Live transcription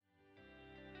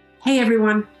Hey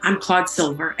everyone, I'm Claude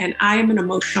Silver, and I am an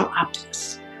emotional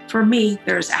optimist. For me,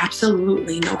 there is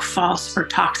absolutely no false or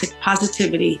toxic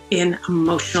positivity in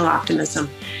emotional optimism.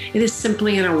 It is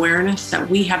simply an awareness that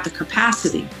we have the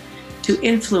capacity to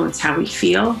influence how we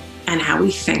feel and how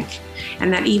we think,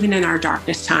 and that even in our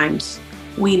darkest times,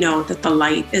 we know that the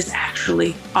light is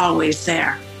actually always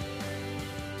there.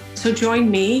 So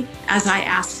join me as I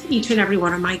ask each and every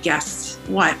one of my guests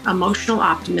what emotional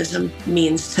optimism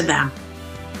means to them.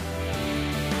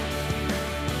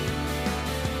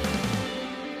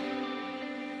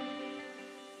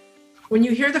 When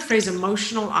you hear the phrase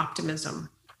emotional optimism,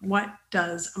 what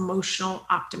does emotional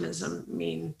optimism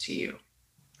mean to you?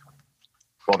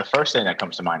 Well, the first thing that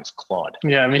comes to mind is Claude.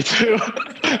 Yeah, me too.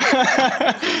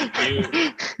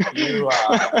 You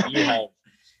have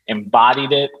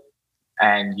embodied it,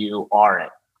 and you are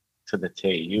it to the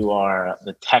T. You are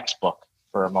the textbook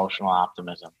for emotional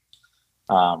optimism.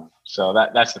 So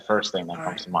that's the first thing that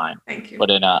comes to mind. Thank you.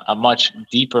 But in a much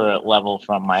deeper level,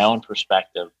 from my own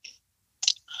perspective,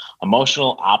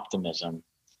 emotional optimism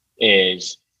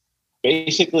is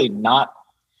basically not.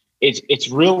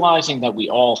 It's realizing that we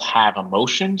all have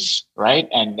emotions, right?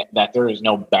 And that there is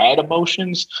no bad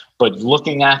emotions, but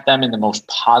looking at them in the most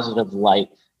positive light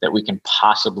that we can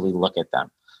possibly look at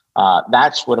them.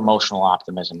 That's what emotional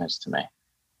optimism is to me.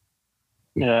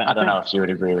 Yeah, I don't know if you would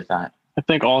agree with that. I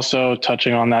think also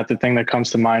touching on that, the thing that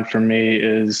comes to mind for me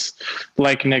is,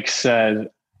 like Nick said,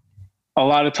 a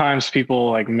lot of times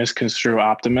people like misconstrue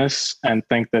optimists and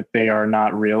think that they are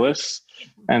not realists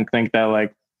and think that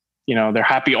like, they're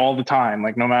happy all the time,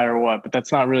 like no matter what, but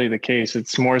that's not really the case.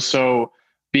 It's more so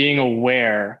being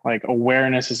aware, like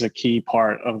awareness is a key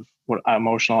part of what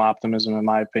emotional optimism, in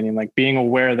my opinion, like being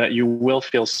aware that you will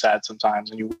feel sad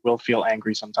sometimes and you will feel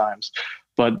angry sometimes,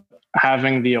 but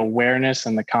having the awareness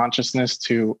and the consciousness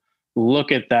to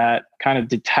look at that, kind of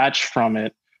detach from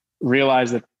it,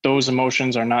 realize that those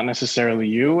emotions are not necessarily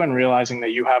you, and realizing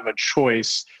that you have a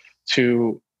choice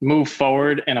to move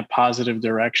forward in a positive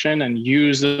direction and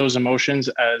use those emotions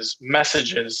as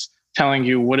messages telling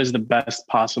you what is the best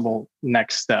possible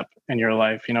next step in your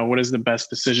life. What is the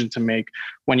best decision to make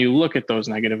when you look at those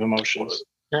negative emotions?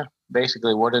 Yeah.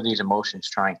 Basically, what are these emotions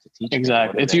trying to teach me?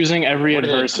 Exactly. It's using every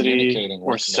adversity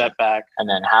or setback. And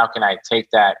then how can I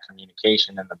take that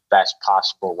communication in the best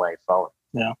possible way forward?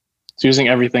 Yeah. It's using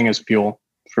everything as fuel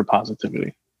for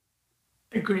positivity.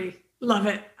 Agree. Love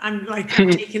it. I'm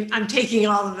taking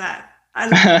all of that.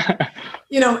 And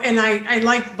I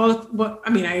like both.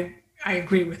 I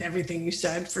agree with everything you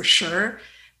said for sure,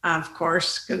 of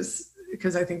course,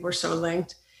 because I think we're so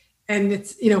linked. And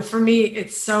it's, for me,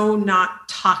 it's so not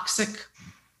toxic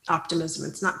optimism.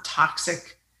 It's not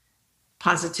toxic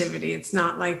positivity. It's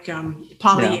not like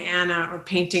Pollyanna or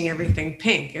painting everything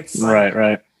pink. It's like,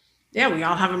 right. Yeah, we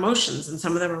all have emotions, and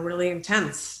some of them are really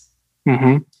intense.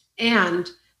 Mm-hmm.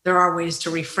 And there are ways to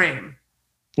reframe.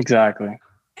 Exactly.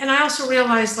 And I also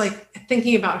realized, like,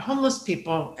 thinking about homeless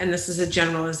people, and this is a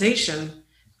generalization,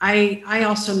 I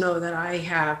also know that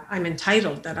I'm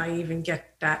entitled that I even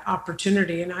get that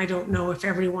opportunity. And I don't know if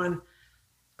everyone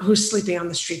who's sleeping on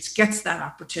the streets gets that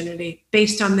opportunity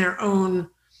based on their own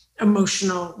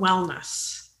emotional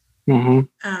wellness.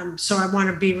 Mm-hmm. So I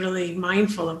want to be really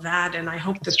mindful of that. And I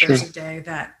hope that there's a day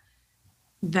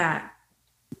that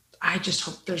I just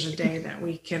hope there's a day that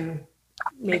we can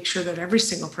make sure that every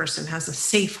single person has a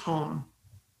safe home.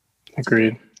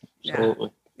 Agreed. Absolutely.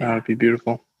 Yeah. That would be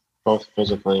beautiful. Both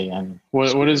physically and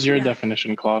what is your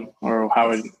definition, Claude, or how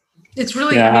would it's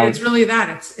really it's really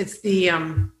that it's the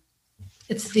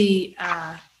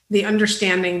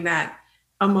understanding that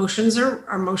emotions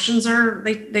are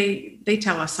they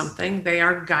tell us something. They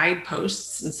are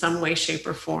guideposts in some way, shape,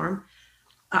 or form.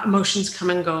 Emotions come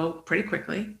and go pretty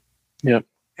quickly. Yep.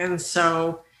 And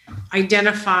so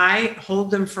identify,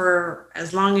 hold them for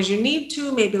as long as you need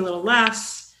to, maybe a little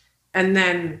less, and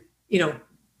then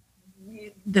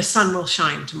the sun will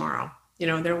shine tomorrow.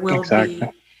 There will be,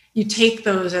 you take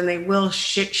those and they will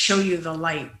show you the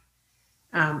light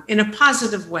in a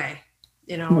positive way,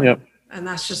 Yep. And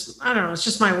that's just, I don't know, it's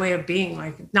just my way of being,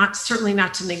 like, certainly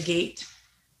not to negate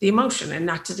the emotion, and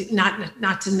not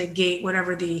to negate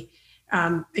whatever the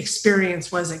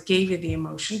experience was that gave you the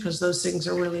emotion, because those things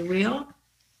are really real.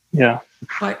 Yeah.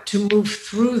 But to move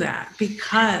through that,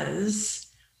 because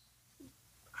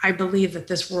I believe that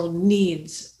this world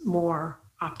needs more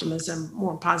optimism,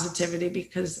 more positivity,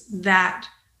 because that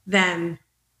then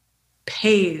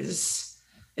pays.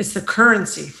 It's the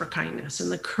currency for kindness and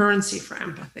the currency for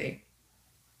empathy.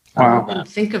 Wow. And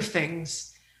think of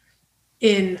things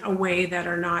in a way that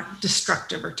are not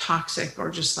destructive or toxic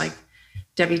or just like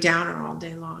Debbie Downer all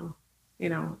day long.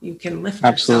 you can lift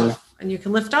Absolutely. yourself and you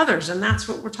can lift others. And that's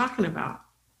what we're talking about.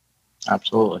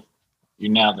 Absolutely. You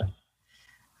nailed it.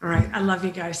 All right. I love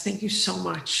you guys. Thank you so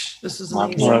much. This was Love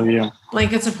amazing. Love you.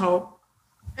 Blankets of Hope.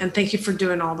 And thank you for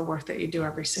doing all the work that you do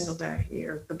every single day.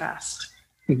 You're the best.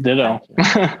 Ditto.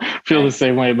 Feel the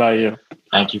same way about you.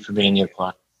 Thank you for being here,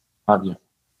 Clark. Love you.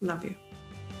 Love you.